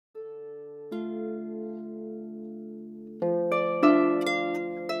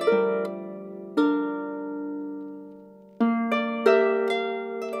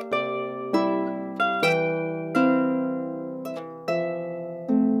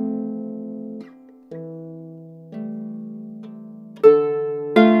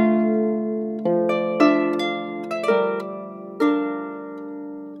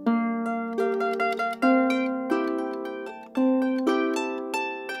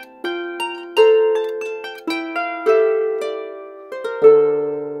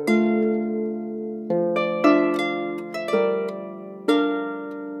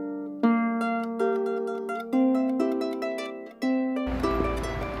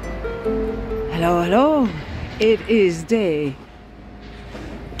Hello, hello. It is day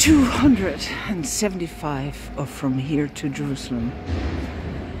 275 of From Here to Jerusalem.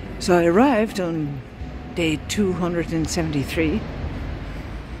 So I arrived on day 273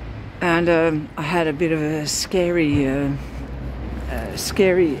 and I had a bit of a scary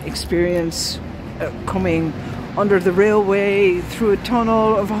experience coming under the railway through a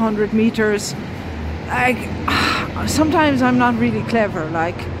tunnel of 100 meters. Sometimes I'm not really clever.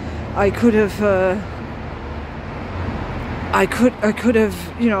 Like I could have,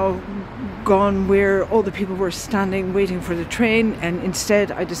 you know, gone where all the people were standing waiting for the train, and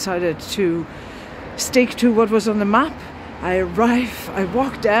instead I decided to stick to what was on the map. I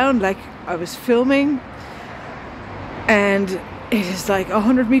walked down like I was filming, and it is like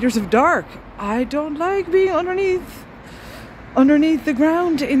 100 meters of dark. I don't like being underneath the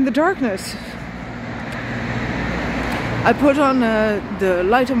ground in the darkness. I put on the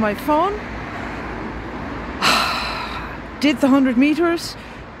light on my phone, did the 100 meters,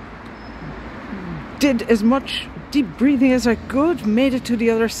 did as much deep breathing as I could, made it to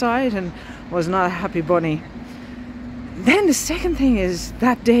the other side, and was not a happy bunny. Then the second thing is,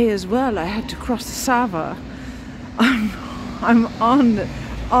 that day as well, I had to cross the Sava. I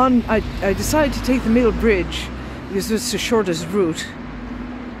decided to take the middle bridge because it's the shortest route.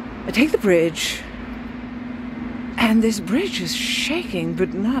 I take the bridge, and this bridge is shaking,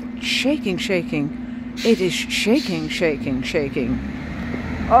 but not shaking. It is shaking.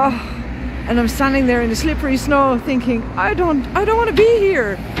 Oh, and I'm standing there in the slippery snow thinking, I don't want to be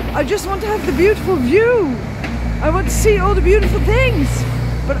here. I just want to have the beautiful view. I want to see all the beautiful things.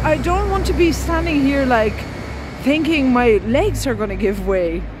 But I don't want to be standing here like thinking my legs are going to give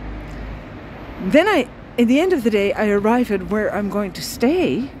way. Then at the end of the day, I arrive at where I'm going to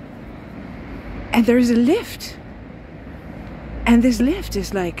stay, and there is a lift. And this lift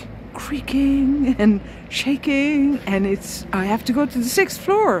is like creaking and shaking, and I have to go to the 6th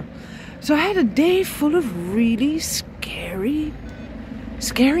floor. So I had a day full of really scary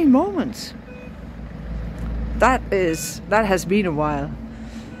moments. That has been a while.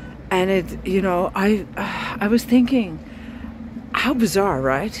 And I was thinking, how bizarre,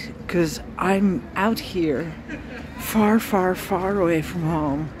 right? Because I'm out here far away from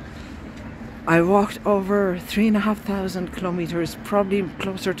home. I walked over 3,500 kilometers, probably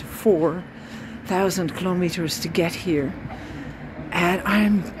closer to 4,000 kilometers to get here. And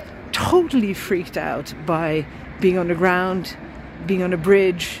I'm totally freaked out by being on the ground, being on a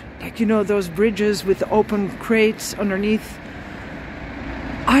bridge, like, you know, those bridges with the open crates underneath.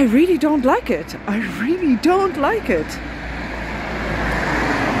 I really don't like it.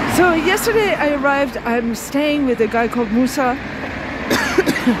 So yesterday I arrived. I'm staying with a guy called Musa.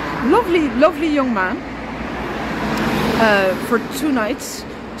 lovely young man, for 2 nights.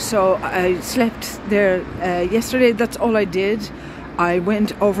 So I slept there yesterday. That's all I did. I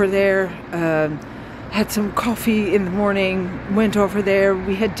went over there, had some coffee in the morning, went over there,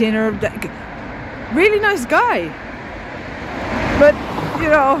 we had dinner. Really nice guy, but you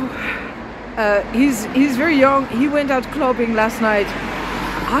know, he's very young. He went out clubbing last night.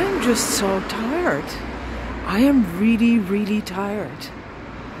 I'm just so tired. I am really tired.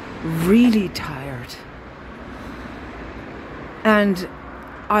 Really tired. And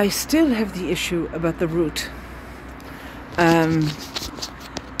I still have the issue about the route.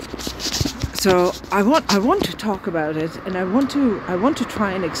 So I want to talk about it, and I want to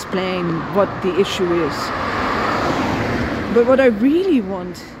try and explain what the issue is. But what I really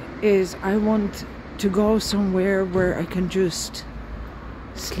want is, I want to go somewhere where I can just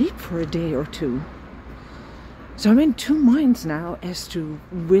sleep for a day or two. So I'm in 2 minds now as to,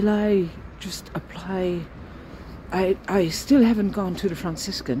 will I just apply? I still haven't gone to the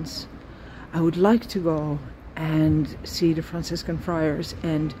Franciscans. I would like to go and see the Franciscan friars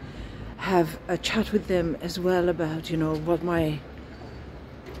and have a chat with them as well about, you know,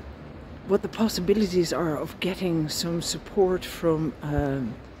 what the possibilities are of getting some support from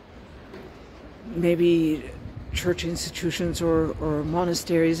maybe church institutions or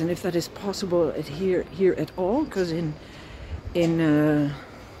monasteries, and if that is possible here at all, because in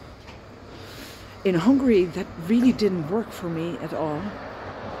Hungary that really didn't work for me at all.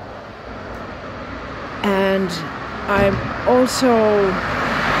 And I'm also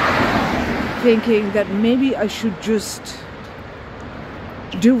thinking that maybe I should just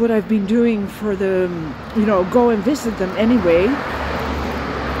do what I've been doing for you know, go and visit them anyway,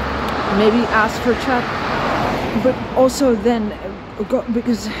 maybe ask for a chat. But also then go,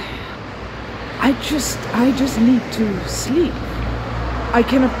 because I just need to sleep. I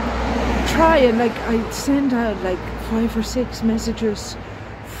cannot try and, like, I send out like 5 or 6 messages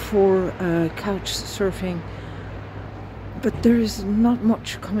for couch surfing, but there is not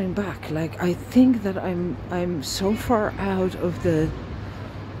much coming back. Like, I think that I'm so far out of the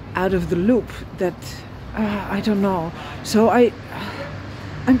loop that I don't know. So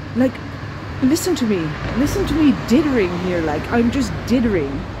I'm like, listen to me dithering here. Like, I'm just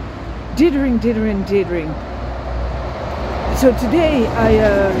dithering. So today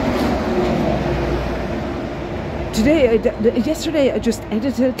yesterday I just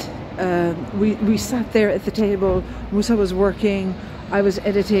edited. We sat there at the table. Musa was working, I was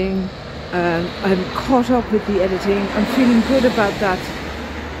editing. I'm caught up with the editing. I'm feeling good about that.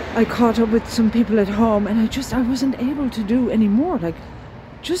 I caught up with some people at home, and I wasn't able to do any more. Like,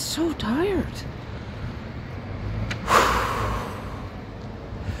 just so tired.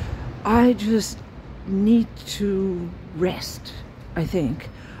 I just need to rest, I think.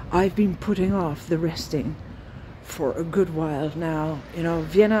 I've been putting off the resting for a good while now. You know,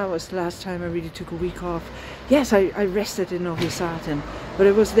 Vienna was the last time I really took a week off. Yes, I rested in Novi Sad, but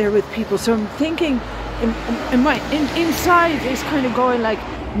I was there with people. So I'm thinking, inside is kind of going like,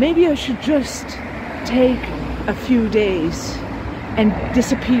 maybe I should just take a few days and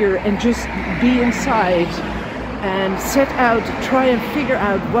disappear and just be inside and set out, try and figure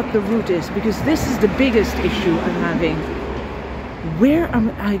out what the route is, because this is the biggest issue I'm having. Where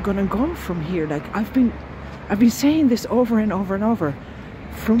am I gonna go from here? Like, I've been saying this over and over and over.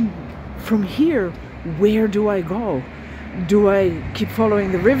 From here, where do I go? Do I keep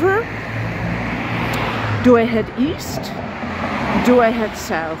following the river? Do I head east? Do I head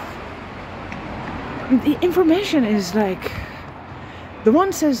south? The information is like, the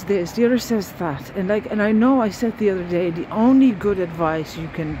one says this, the other says that, and I know I said the other day, the only good advice you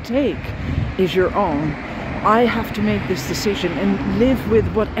can take is your own. I have to make this decision and live with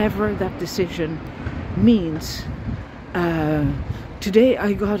whatever that decision means. Today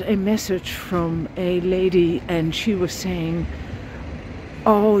I got a message from a lady, and she was saying,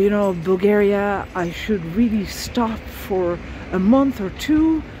 oh, you know, Bulgaria, I should really stop for a month or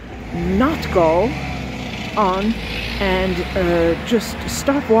two, not go on, and just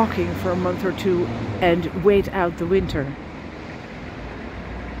stop walking for a month or two and wait out the winter.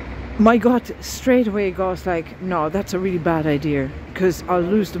 My gut straight away goes like, no, that's a really bad idea, because I'll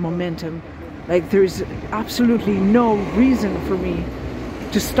lose the momentum. Like, there's absolutely no reason for me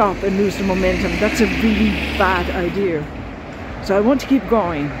to stop and lose the momentum. That's a really bad idea. So I want to keep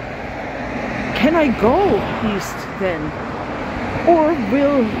going. Can I go east then? Or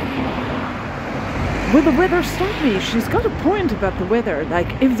will the weather stop me? She's got a point about the weather.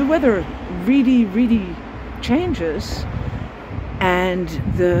 Like, if the weather really, really changes and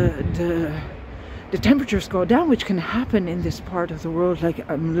the temperatures go down, which can happen in this part of the world. Like,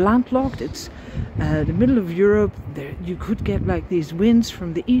 I'm landlocked, it's the middle of Europe. There, you could get like these winds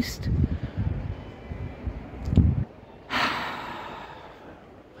from the east.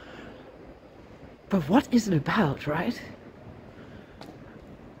 But what is it about, right?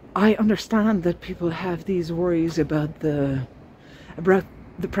 I understand that people have these worries about the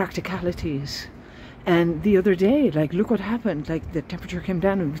practicalities. And the other day, like, look what happened. Like, the temperature came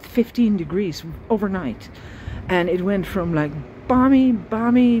down with 15 degrees overnight. And it went from like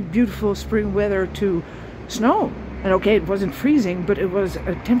balmy, beautiful spring weather to snow. And okay, it wasn't freezing, but it was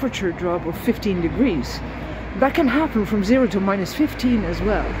a temperature drop of 15 degrees. That can happen from 0 to minus 15 as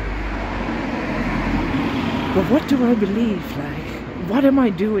well. But what do I believe? Like, what am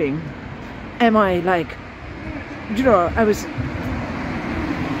I doing? Am I like, you know,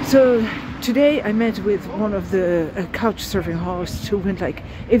 so today I met with one of the couch surfing hosts who went like,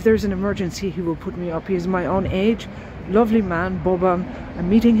 if there's an emergency, he will put me up. He's my own age, lovely man, Boban. I'm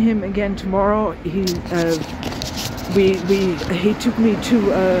meeting him again tomorrow. He took me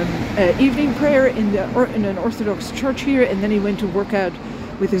to evening prayer in an Orthodox church here, and then he went to work out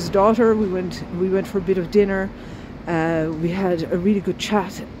with his daughter. We went for a bit of dinner. We had a really good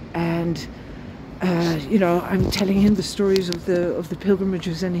chat, and you know, I'm telling him the stories of the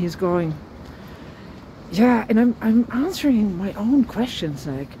pilgrimages, and he's going, yeah, and I'm answering my own questions,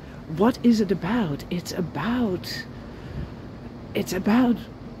 like, what is it about? It's about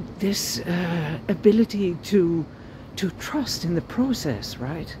this ability to trust in the process,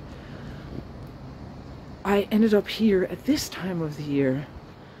 right? I ended up here at this time of the year.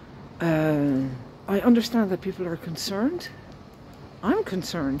 I understand that people are concerned. I'm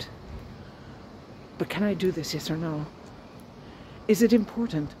concerned. But can I do this, yes or no? Is it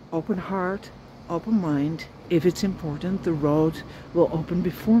important? Open heart, open mind. If it's important, the road will open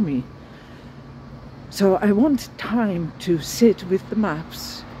before me. So I want time to sit with the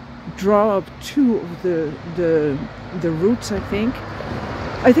maps, draw up two of the routes, I think,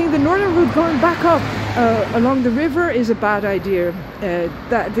 I think the northern route going back up along the river is a bad idea.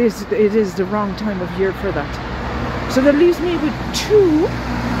 It is the wrong time of year for that. So that leaves me with two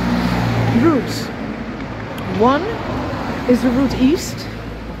routes. One is the route east.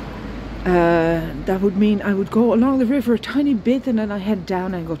 That would mean I would go along the river a tiny bit and then I head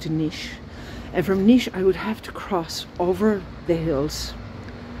down and go to Niš. And from Niš I would have to cross over the hills,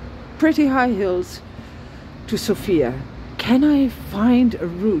 pretty high hills, to Sofia. Can I find a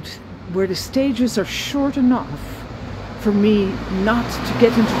route where the stages are short enough for me not to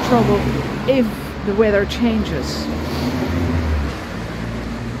get into trouble if the weather changes?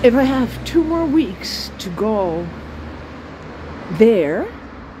 If I have 2 more weeks to go there,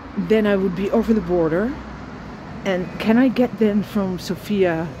 then I would be over the border. And can I get then from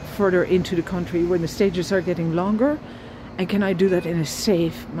Sofia further into the country when the stages are getting longer? And can I do that in a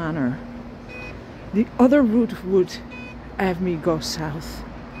safe manner? The other route would have me go south.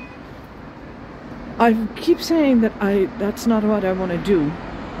 I keep saying that that's not what I want to do.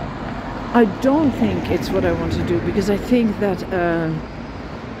 I don't think it's what I want to do, because I think that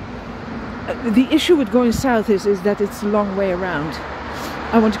the issue with going south is that it's a long way around.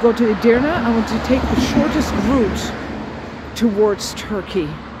 I want to go to Edirne. I want to take the shortest route towards Turkey.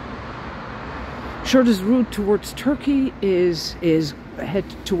 Shortest route towards Turkey is head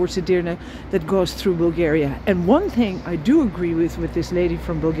towards Edirne that goes through Bulgaria. And one thing I do agree with this lady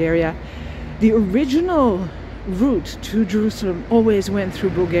from Bulgaria, the original route to Jerusalem always went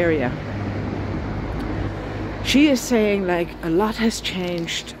through Bulgaria. She is saying like a lot has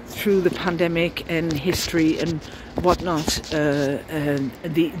changed through the pandemic and history and whatnot, and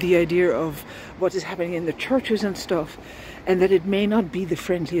the idea of what is happening in the churches and stuff, and that it may not be the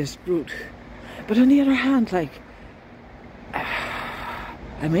friendliest route. But on the other hand, like,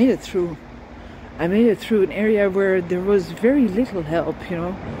 I made it through an area where there was very little help, you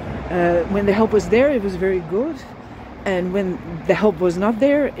know. When the help was there, it was very good, and when the help was not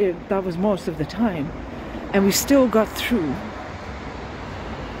there, that was most of the time. And we still got through.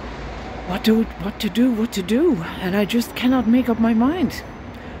 What to do, and I just cannot make up my mind.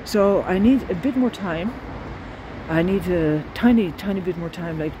 So I need a bit more time. I need a tiny bit more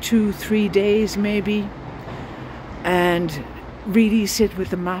time, like 2-3 days maybe, and really sit with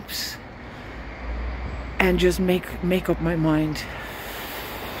the maps and just make up my mind.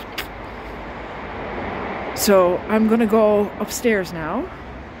 So I'm gonna go upstairs now.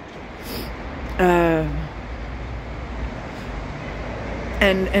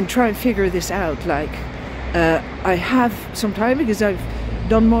 And try and figure this out. Like, I have some time because I've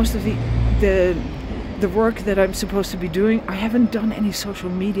done most of the work that I'm supposed to be doing. I haven't done any social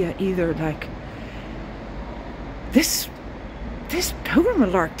media either. Like, this Pilgrim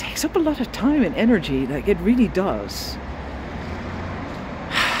alert takes up a lot of time and energy. Like, it really does.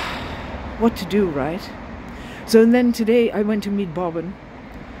 What to do, right? So then today I went to meet Boban,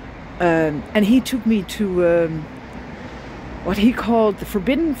 and he took me to what he called the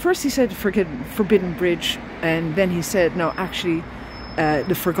forbidden. First he said forbidden bridge, and then he said no, actually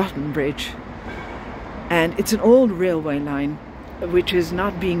the forgotten bridge. And it's an old railway line which is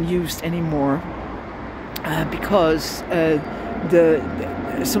not being used anymore because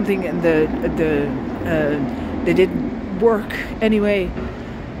something in they didn't work anyway.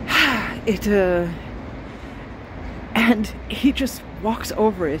 And he just walks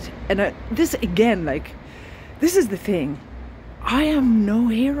over it, and this again, like, this is the thing. I am no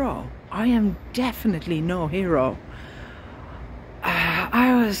hero. I am definitely no hero.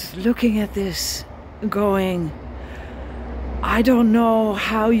 I was looking at this going, I don't know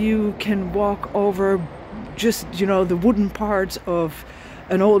how you can walk over just, you know, the wooden parts of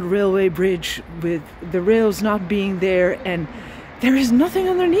an old railway bridge with the rails not being there, and there is nothing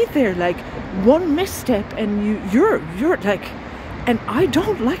underneath there. Like, one misstep and you're like, and I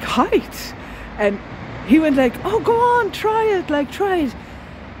don't like height. And he went like, oh, go on, try it,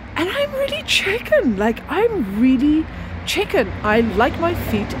 and I'm really chicken. I like my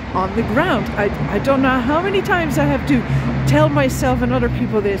feet on the ground. I don't know how many times I have to tell myself and other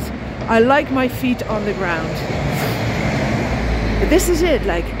people this. I like my feet on the ground. But this is it.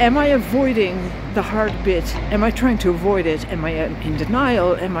 Like, am I avoiding the hard bit? Am I trying to avoid it? Am I in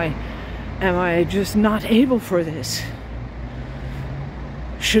denial? Am I just not able for this?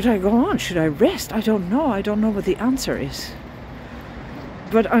 Should I go on? Should I rest? I don't know. I don't know what the answer is.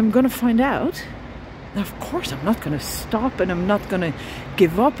 But I'm going to find out. Now, of course, I'm not going to stop, and I'm not going to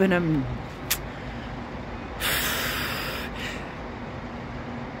give up, and I'm...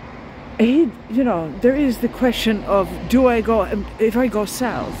 You know, there is the question of, do I go... If I go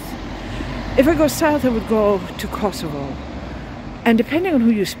south, I would go to Kosovo. And depending on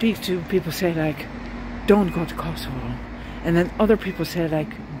who you speak to, people say like, don't go to Kosovo. And then other people say like,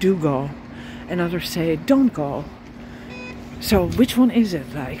 do go. And others say, don't go. So which one is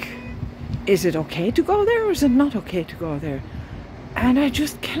it? Like, is it okay to go there or is it not okay to go there? And I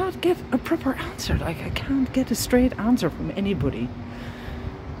just cannot get a proper answer. Like, I can't get a straight answer from anybody.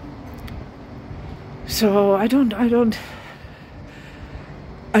 So I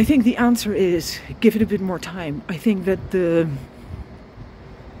think the answer is give it a bit more time. I think that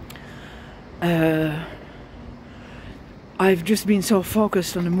I've just been so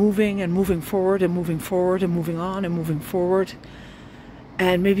focused on moving and moving forward and moving forward and moving on and moving forward.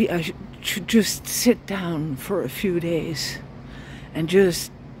 And maybe I should just sit down for a few days and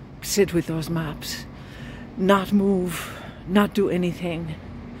just sit with those maps, not move, not do anything.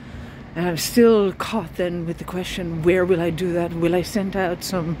 And I'm still caught then with the question, where will I do that? Will I send out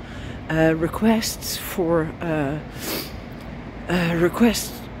some requests for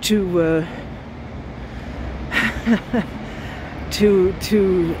requests to to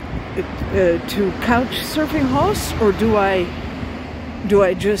couch surfing hosts, or do I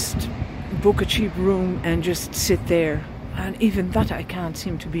just book a cheap room and just sit there? And even that I can't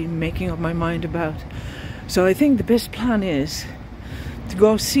seem to be making up my mind about. So I think the best plan is to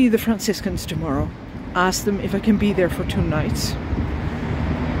go see the Franciscans tomorrow, ask them if I can be there for 2 nights,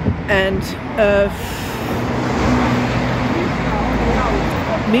 and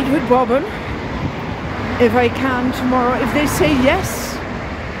meet with Boban if I can tomorrow. If they say yes,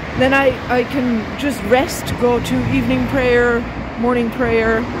 then I can just rest, go to evening prayer, morning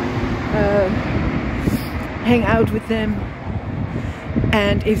prayer, hang out with them.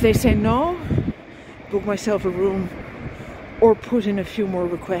 And if they say no, book myself a room or put in a few more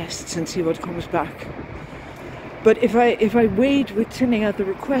requests and see what comes back. But if I wait with sending out the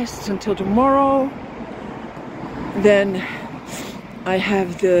requests until tomorrow, then I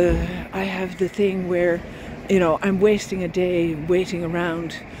have the thing where, you know, I'm wasting a day waiting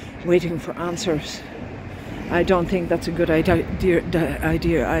around, waiting for answers. I don't think that's a good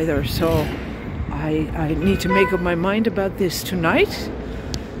idea either. So I need to make up my mind about this tonight,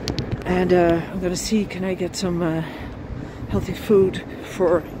 and I'm gonna see, can I get some healthy food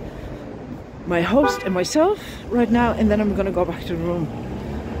for my host and myself right now, and then I'm gonna go back to the room.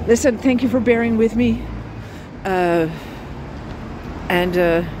 Listen, thank you for bearing with me, and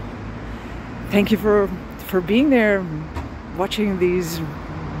thank you for being there, watching these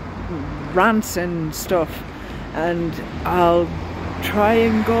rants and stuff. And I'll try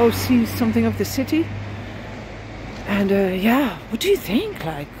and go see something of the city. And yeah, what do you think?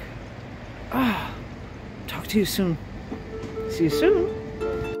 Like, talk to you soon. See you soon.